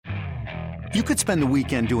You could spend the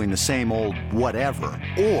weekend doing the same old whatever,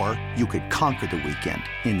 or you could conquer the weekend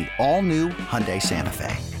in the all-new Hyundai Santa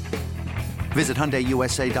Fe. Visit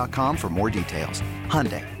HyundaiUSA.com for more details.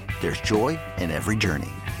 Hyundai, there's joy in every journey.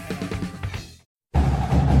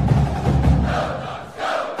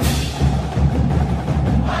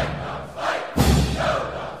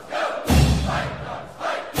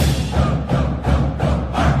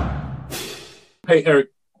 Hey, Eric,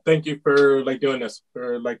 thank you for doing this,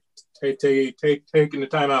 for taking the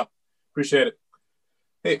time out. Appreciate it.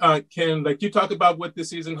 Hey, can you talk about what this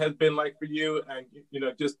season has been like for you, and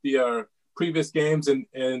just the previous games, and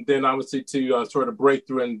then obviously to sort of break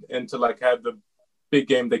through and to have the big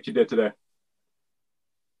game that you did today.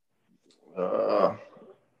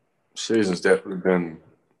 Season's definitely been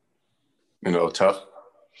tough.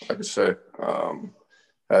 I could say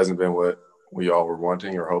hasn't been what we all were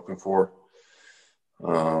wanting or hoping for.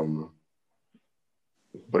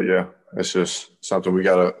 But yeah, it's just something we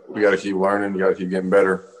gotta keep learning. We gotta keep getting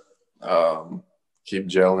better, keep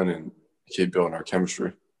gelling, and keep building our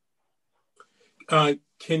chemistry. Can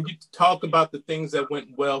you talk about the things that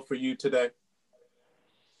went well for you today?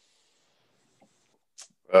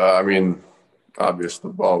 Obviously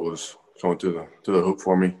the ball was going to the hoop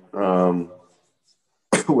for me,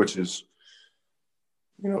 which is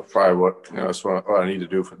probably what that's what I need to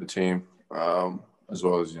do for the team, as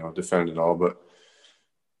well as defend and all, but.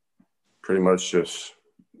 Pretty much just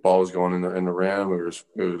ball was going in the rim.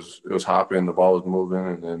 It was hopping. The ball was moving,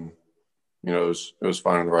 and then it was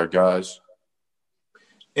finding the right guys.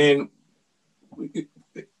 And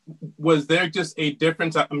was there just a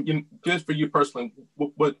difference? Just for you personally,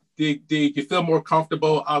 what did you feel more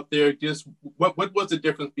comfortable out there? Just what was the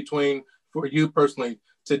difference between for you personally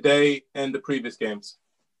today and the previous games?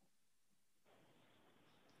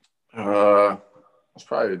 I was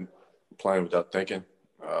probably playing without thinking.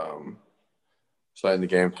 Just letting the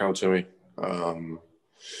game come to me.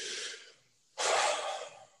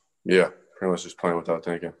 Yeah, pretty much just playing without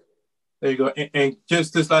thinking. There you go. And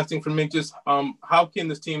just this last thing for me, just how can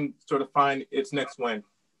this team sort of find its next win?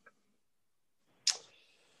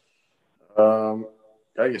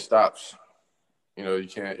 Gotta get stops. You're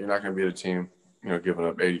not gonna beat a team, giving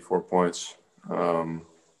up 84 points, or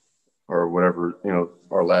whatever.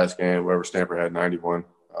 Our last game, whatever Stanford had 91.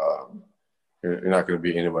 You're not gonna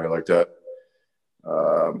beat anybody like that.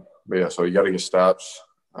 But yeah, so you got to get stops.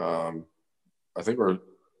 I think we're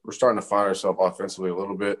starting to find ourselves offensively a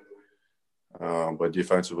little bit, but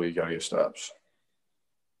defensively you got to get stops.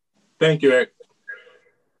 Thank you, Eric.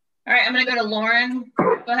 All right, I'm going to go to Lauren.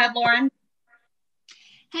 Go ahead, Lauren.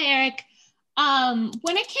 Hey, Eric.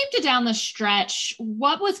 When it came to down the stretch,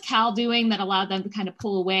 what was Cal doing that allowed them to kind of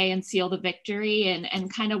pull away and seal the victory?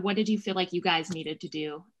 And kind of what did you feel like you guys needed to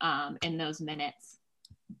do in those minutes?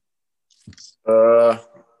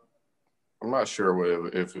 I'm not sure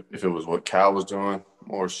if it was what Cal was doing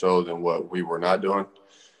more so than what we were not doing,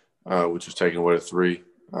 which was taking away the three.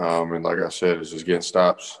 And like I said, it's just getting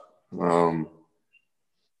stops. Yeah,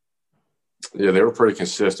 they were pretty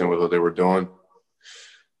consistent with what they were doing.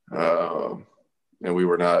 And we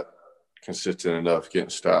were not consistent enough getting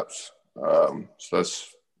stops. So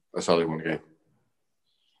that's how they won the game.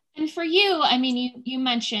 And for you, you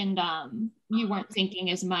mentioned you weren't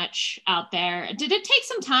thinking as much out there. Did it take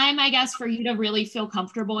some time, I guess, for you to really feel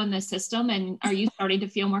comfortable in this system? And are you starting to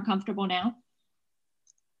feel more comfortable now?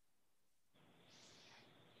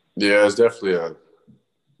 Yeah, it's definitely a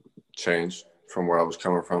change from where I was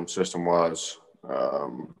coming from system-wise.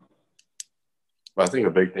 But I think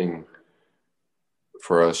a big thing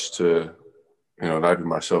for us to, not even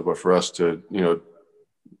myself, but for us to,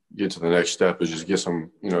 get to the next step is just get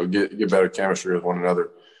some, get better chemistry with one another,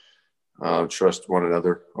 trust one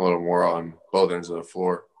another a little more on both ends of the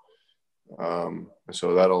floor. And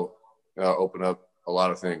so that'll open up a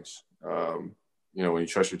lot of things. When you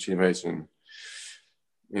trust your teammates and,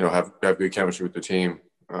 have good chemistry with the team,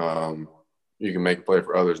 you can make a play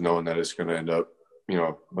for others knowing that it's going to end up,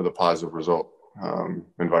 with a positive result, and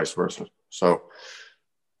vice versa. So,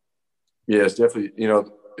 yeah, it's definitely,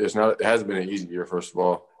 it hasn't been an easy year, first of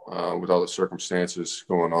all, with all the circumstances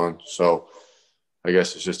going on. So I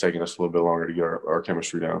guess it's just taking us a little bit longer to get our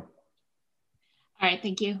chemistry down. All right.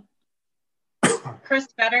 Thank you. Chris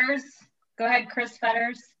Fetters. Go ahead, Chris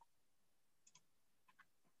Fetters.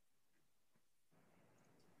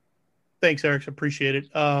 Thanks, Eric. Appreciate it.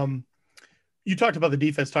 You talked about the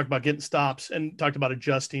defense, talked about getting stops, and talked about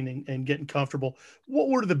adjusting and getting comfortable. What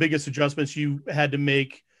were the biggest adjustments you had to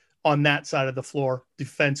make on that side of the floor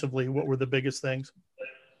defensively? What were the biggest things?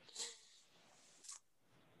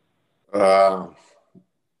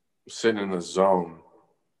 Sitting in the zone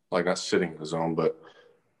like not sitting in the zone, but,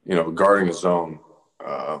 guarding the zone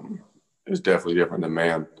is definitely different than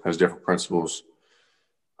man. Has different principles,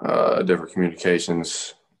 different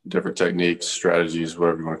communications, different techniques, strategies,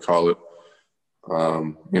 whatever you want to call it.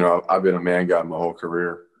 I've been a man guy my whole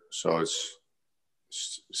career, so it's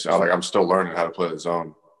like I'm still learning how to play the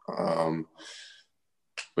zone.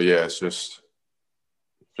 But yeah, it's just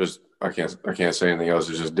I can't say anything else.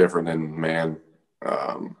 It's just different than man.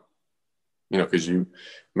 Because you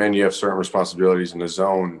have certain responsibilities in the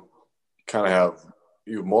zone. You kind of have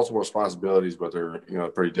multiple responsibilities, but they're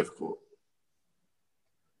pretty difficult.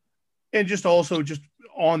 And just also just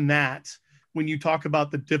on that, when you talk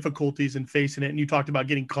about the difficulties in facing it, and you talked about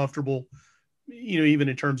getting comfortable, even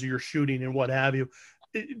in terms of your shooting and what have you,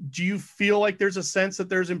 do you feel like there's a sense that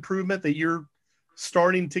there's improvement, that you're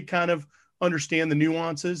starting to kind of understand the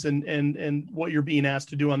nuances and what you're being asked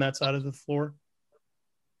to do on that side of the floor?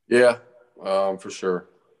 Yeah, for sure.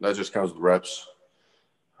 That just comes with reps.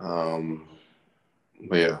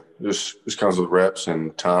 But yeah, just comes with reps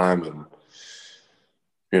and time and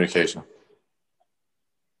communication.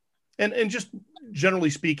 And just generally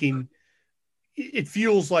speaking, it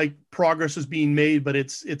feels like progress is being made, but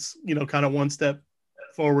it's kind of one step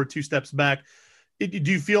forward, two steps back.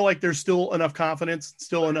 Do you feel like there's still enough confidence,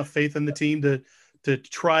 still enough faith in the team to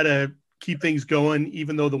try to keep things going,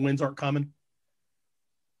 even though the wins aren't coming?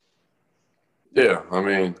 Yeah, I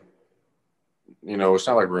mean, it's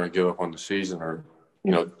not like we're going to give up on the season or,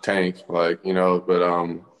 tank, but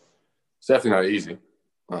it's definitely not easy.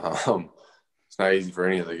 It's not easy for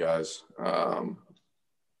any of the guys.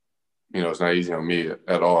 It's not easy on me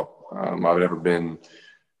at all. I've never been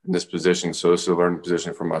in this position, so this is a learning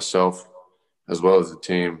position for myself as well as the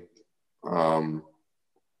team.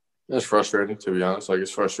 It's frustrating, to be honest. Like,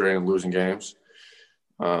 it's frustrating losing games,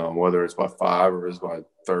 whether it's by 5 or it's by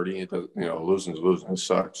 30. Losing is losing. It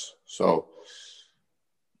sucks. So,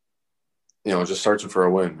 just searching for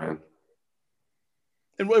a win, man.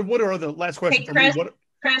 And what are the last question for Chris, me?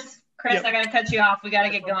 Chris, I got to cut you off. We got to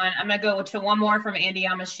get going. I'm going to go to one more from Andy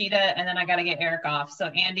Yamashita, and then I got to get Eric off. So,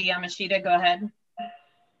 Andy Yamashita, go ahead.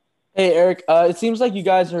 Hey, Eric, it seems like you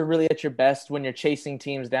guys are really at your best when you're chasing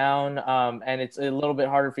teams down, and it's a little bit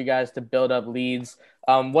harder for you guys to build up leads.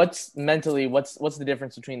 What's the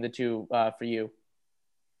difference between the two for you?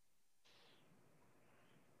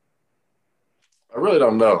 I really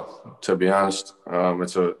don't know, to be honest.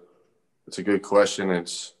 It's a good question.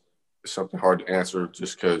 It's something hard to answer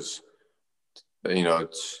just because,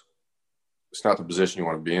 it's not the position you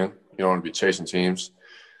want to be in. You don't want to be chasing teams.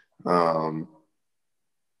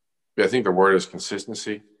 But I think the word is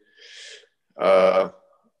consistency.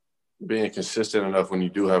 Being consistent enough when you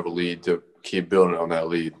do have a lead to keep building on that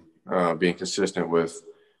lead. Being consistent with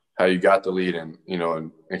how you got the lead and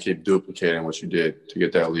keep duplicating what you did to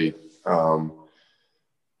get that lead.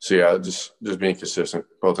 So yeah, just being consistent,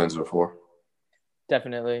 both ends of the floor.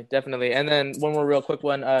 Definitely. And then one more real quick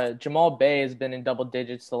one. Jamal Bey has been in double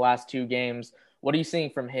digits the last 2 games. What are you seeing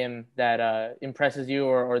from him that impresses you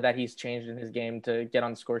or that he's changed in his game to get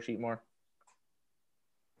on the score sheet more?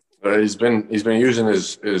 He's been using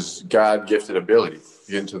his God-gifted ability,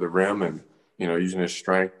 getting to the rim and, using his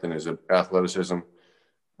strength and his athleticism.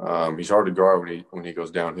 He's hard to guard when he goes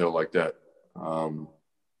downhill like that.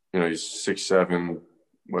 He's 6'7",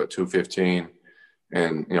 215,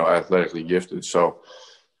 and, athletically gifted. So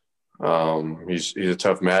he's a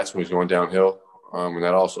tough match when he's going downhill. And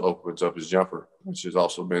that also opens up his jumper, which has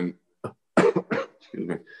also been, he's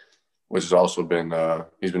been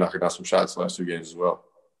knocking down some shots the last 2 games as well.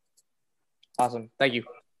 Awesome. Thank you.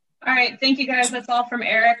 All right. Thank you, guys. That's all from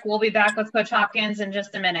Eric. We'll be back with Coach Hopkins in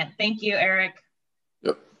just a minute. Thank you, Eric.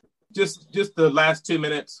 Yep. Just the last 2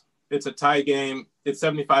 minutes. It's a tie game. It's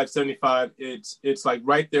 75-75. It's like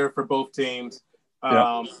right there for both teams.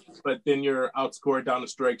 But then you're outscored down the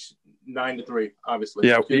stretch 9-3, obviously.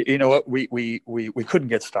 Yeah, you know what? We couldn't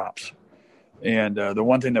get stops. And the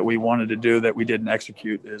one thing that we wanted to do that we didn't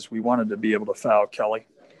execute is we wanted to be able to foul Kelly.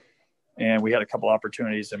 And we had a couple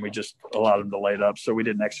opportunities and we just allowed him to lay it up. So we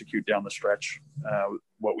didn't execute down the stretch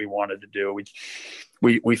what we wanted to do.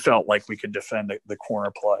 We felt like we could defend the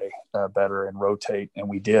corner play better and rotate, and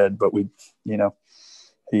we did. But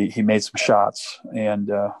he made some shots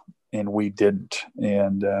and we didn't.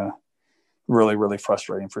 And really, really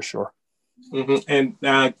frustrating for sure. Mm-hmm.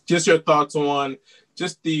 And just your thoughts on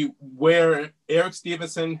just where Erik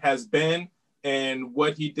Stevenson has been and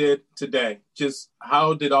what he did today. Just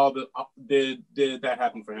how did did that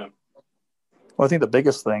happen for him? Well, I think the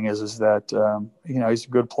biggest thing is that he's a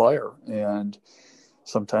good player, and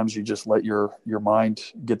sometimes you just let your mind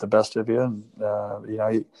get the best of you.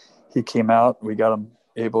 And he came out. We got him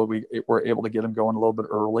we were able to get him going a little bit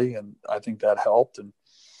early, and I think that helped. And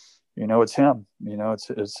it's him.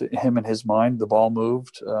 It's him in his mind. The ball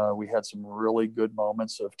moved. We had some really good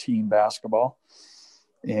moments of team basketball,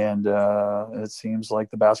 and it seems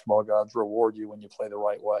like the basketball gods reward you when you play the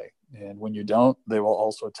right way, and when you don't, they will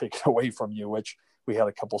also take it away from you. Which we had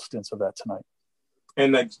a couple stints of that tonight.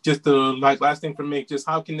 And just the last thing for me, just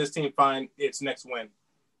how can this team find its next win?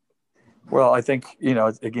 Well, I think,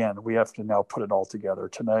 again, we have to now put it all together.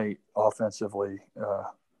 Tonight, offensively,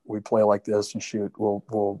 we play like this and shoot.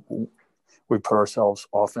 We put ourselves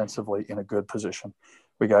offensively in a good position.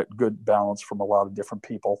 We got good balance from a lot of different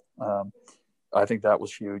people. I think that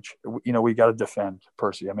was huge. We got to defend,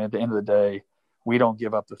 Percy. I mean, at the end of the day, we don't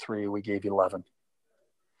give up the three. We gave 11.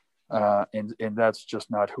 And that's just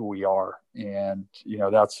not who we are. And,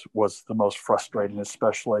 that's was the most frustrating,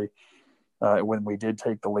 especially when we did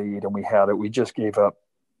take the lead and we had it. We just gave up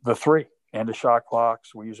the three and the shot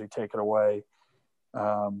clocks. We usually take it away.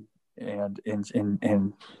 And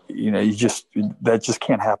that just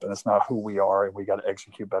can't happen. It's not who we are, and we got to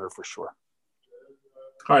execute better for sure.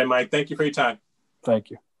 All right, Mike, thank you for your time. Thank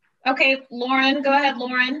you. Okay, Lauren, go ahead,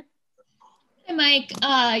 Lauren. Hey, Mike,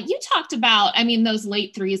 you talked about, those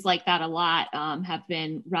late threes like that a lot have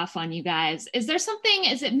been rough on you guys. Is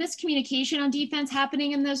it miscommunication on defense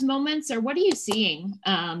happening in those moments, or what are you seeing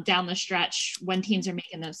down the stretch when teams are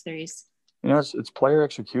making those threes? It's player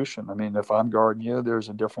execution. I mean, if I'm guarding you, there's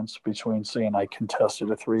a difference between saying I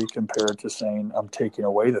contested a three compared to saying I'm taking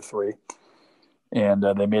away the three. And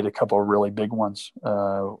they made a couple of really big ones.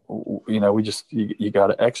 You got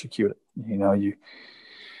to execute it.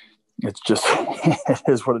 It's just it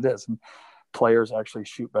is what it is. And players actually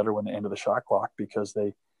shoot better when they end of the shot clock because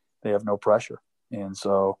they have no pressure. And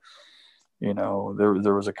so, there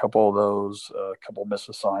was a couple of those, a couple of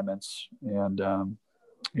misassignments, and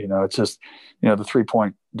it's just,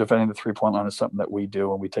 the defending the 3-point line is something that we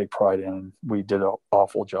do and we take pride in. And we did an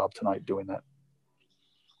awful job tonight doing that.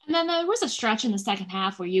 And then there was a stretch in the second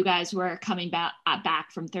half where you guys were coming back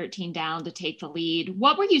from 13 down to take the lead.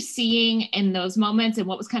 What were you seeing in those moments, and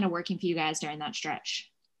what was kind of working for you guys during that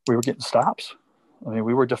stretch? We were getting stops. We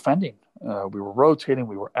were defending. We were rotating.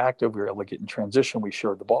 We were active. We were able to get in transition. We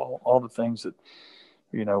shared the ball, all the things that,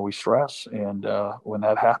 we stress. And when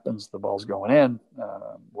that happens, the ball's going in.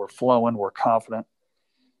 We're flowing. We're confident.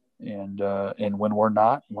 And when we're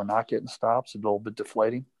not getting stops, it's a little bit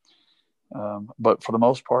deflating. But for the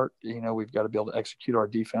most part, we've got to be able to execute our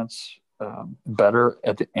defense better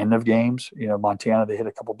at the end of games. Montana, they hit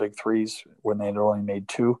a couple big threes when they had only made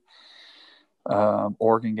two.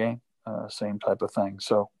 Oregon game, same type of thing.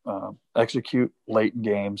 So execute late in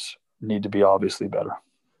games, need to be obviously better. All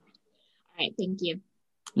right. Thank you.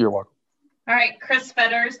 You're welcome. All right. Chris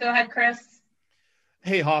Fetters. Go ahead, Chris.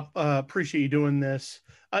 Hey, Hop. Appreciate you doing this.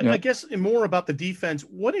 Yeah. I guess more about the defense.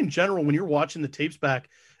 What in general, when you're watching the tapes back,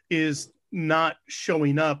 is not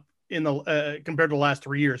showing up in the compared to the last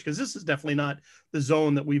 3 years? Because this is definitely not the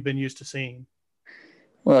zone that we've been used to seeing.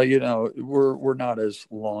 Well, we're not as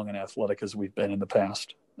long and athletic as we've been in the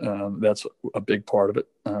past. That's a big part of it.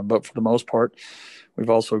 But for the most part, we've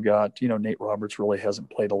also got, Nate Roberts really hasn't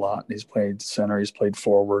played a lot. He's played center. He's played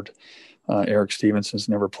forward. Eric Stevenson's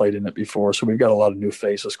never played in it before. So we've got a lot of new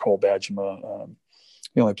faces. Cole Badgema,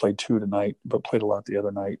 he only played 2 tonight, but played a lot the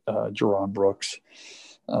other night. Jerron Brooks.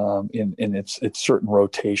 In it's certain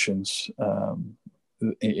rotations,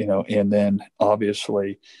 and then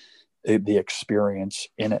obviously the experience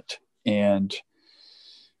in it. And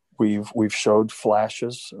we've showed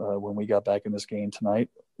flashes when we got back in this game tonight.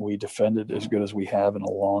 We defended as good as we have in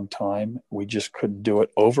a long time. We just couldn't do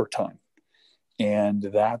it overtime. And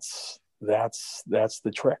that's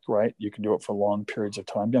the trick, right? You can do it for long periods of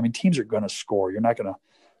time. Teams are going to score. You're not going to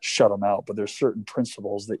shut them out, but there's certain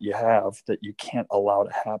principles that you have that you can't allow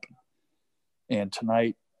to happen. And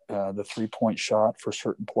tonight, the 3-point shot for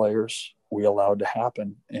certain players, we allowed to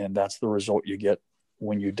happen. And that's the result you get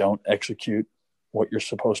when you don't execute what you're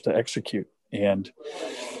supposed to execute. And,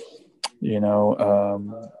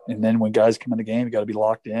 and then when guys come in the game, you got to be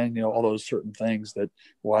locked in, all those certain things that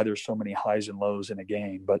why there's so many highs and lows in a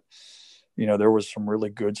game. But, there was some really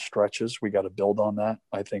good stretches. We got to build on that.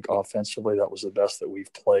 I think offensively, that was the best that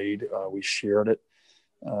we've played. We shared it.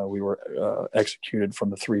 We were executed from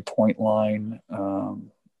the 3-point line.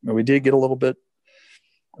 We did get a little bit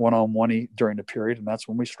one-on-one-y during the period, and that's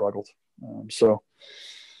when we struggled. So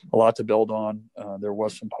a lot to build on. There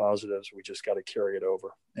was some positives. We just got to carry it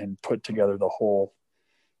over and put together the whole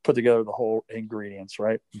ingredients,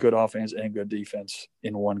 right? Good offense and good defense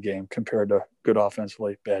in one game compared to good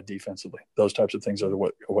offensively, bad defensively. Those types of things are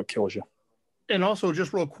what kills you. And also,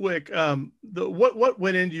 just real quick, what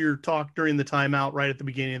went into your talk during the timeout right at the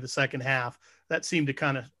beginning of the second half that seemed to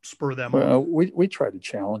kind of spur them on? We tried to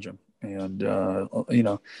challenge them, and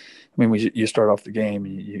you start off the game,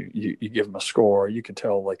 you give them a score, you can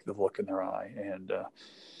tell like the look in their eye, and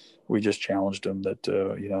we just challenged them that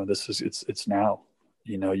it's now,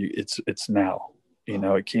 it's now,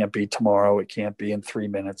 it can't be tomorrow, it can't be in 3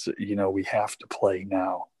 minutes, we have to play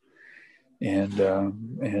now. And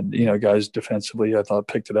guys defensively, I thought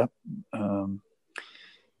picked it up.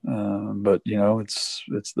 But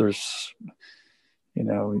there's,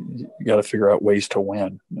 you got to figure out ways to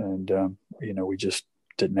win. And, we just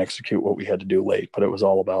didn't execute what we had to do late, but it was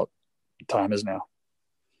all about time is now.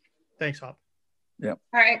 Thanks, Hop. Yeah. All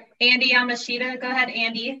right. Andy Yamashita. Go ahead,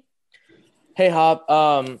 Andy. Hey, Hop.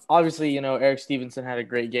 Obviously, Eric Stevenson had a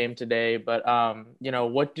great game today, but,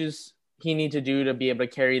 what does he need to do to be able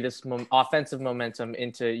to carry this offensive momentum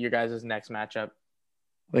into your guys' next matchup?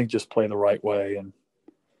 I think just play the right way and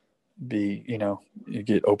be, you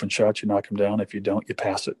get open shots, you knock them down. If you don't, you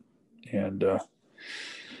pass it. And,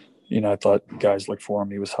 I thought guys looked for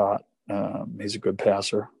him. He was hot. He's a good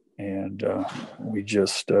passer. And we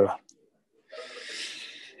just,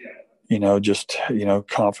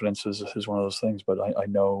 confidence is one of those things, but I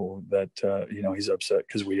know that, he's upset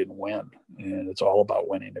because we didn't win, and it's all about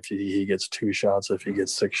winning. If he gets 2 shots, if he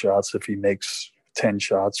gets 6 shots, if he makes 10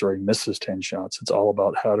 shots or he misses 10 shots, it's all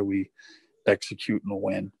about how do we execute and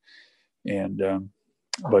win. And,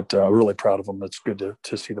 but really proud of him. It's good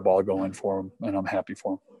to see the ball going for him, and I'm happy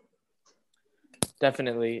for him.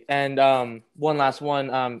 Definitely. And one last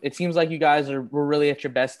one. It seems like you guys were really at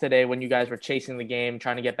your best today when you guys were chasing the game,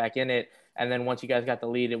 trying to get back in it. And then once you guys got the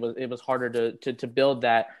lead, it was harder to build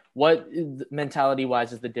that. What mentality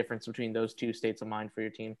wise is the difference between those two states of mind for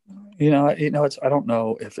your team? I don't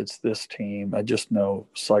know if it's this team. I just know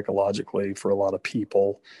psychologically for a lot of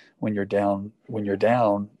people, when you're down,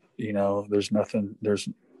 there's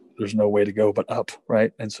no way to go but up.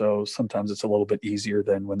 Right. And so sometimes it's a little bit easier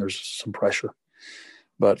than when there's some pressure.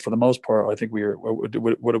 But for the most part, I think what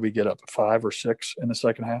did we get up, 5 or 6 in the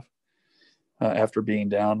second half? After being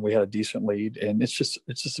down, we had a decent lead, and it's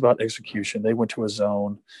just about execution. They went to a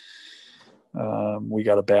zone. We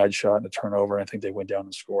got a bad shot and a turnover, and I think they went down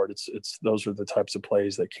and scored. Those are the types of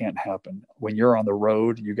plays that can't happen. When you're on the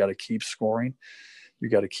road, you got to keep scoring. You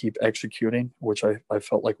got to keep executing, which I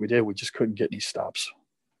felt like we did. We just couldn't get any stops.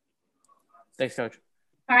 Thanks, Coach.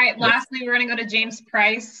 All right, lastly, we're going to go to James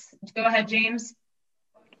Price. Go ahead, James.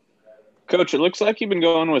 Coach, it looks like you've been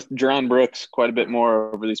going with Jerron Brooks quite a bit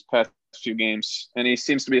more over these past few games, and he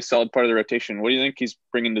seems to be a solid part of the rotation. What do you think he's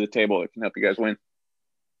bringing to the table that can help you guys win?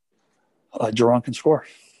 Jerron can score.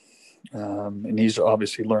 And he's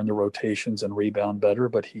obviously learned the rotations and rebound better,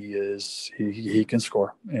 but he can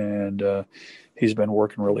score. And he's been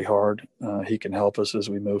working really hard. He can help us as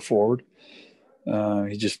we move forward.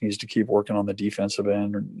 He just needs to keep working on the defensive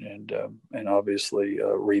end and obviously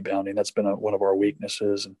rebounding. That's been one of our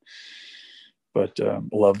weaknesses. But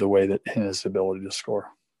love the way that his ability to score.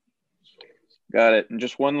 Got it. And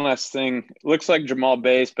just one last thing. It looks like Jamal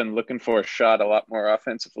Bay's been looking for a shot a lot more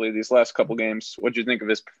offensively these last couple games. What did you think of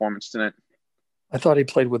his performance tonight? I thought he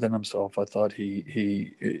played within himself. I thought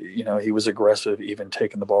he was aggressive, even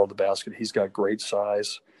taking the ball to the basket. He's got great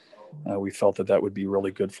size. We felt that would be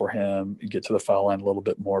really good for him. Get to the foul line a little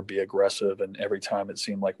bit more, be aggressive. And every time it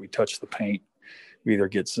seemed like we touched the paint, we either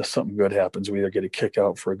get something good happens. We either get a kick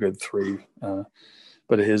out for a good 3.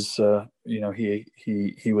 But his,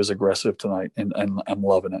 he was aggressive tonight, and I'm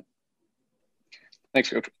loving it. Thanks,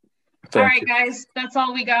 Coach. All right, guys, that's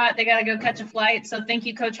all we got. They got to go catch a flight. So thank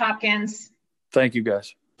you, Coach Hopkins. Thank you,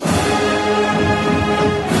 guys.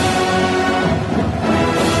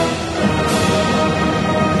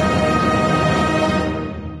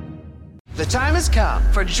 The time has come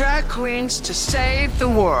for drag queens to save the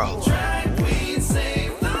world.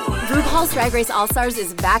 RuPaul's Drag Race All-Stars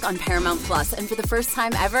is back on Paramount Plus, and for the first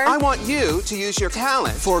time ever, I want you to use your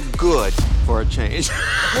talent for good, for a change. 8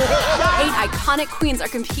 iconic queens are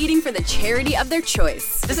competing for the charity of their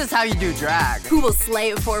choice. This is how you do drag. Who will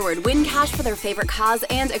slay it forward, win cash for their favorite cause,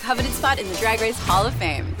 and a coveted spot in the Drag Race Hall of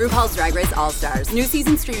Fame. RuPaul's Drag Race All-Stars. New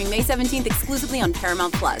season streaming May 17th exclusively on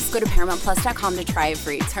Paramount Plus. Go to ParamountPlus.com to try it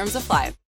free. Terms apply.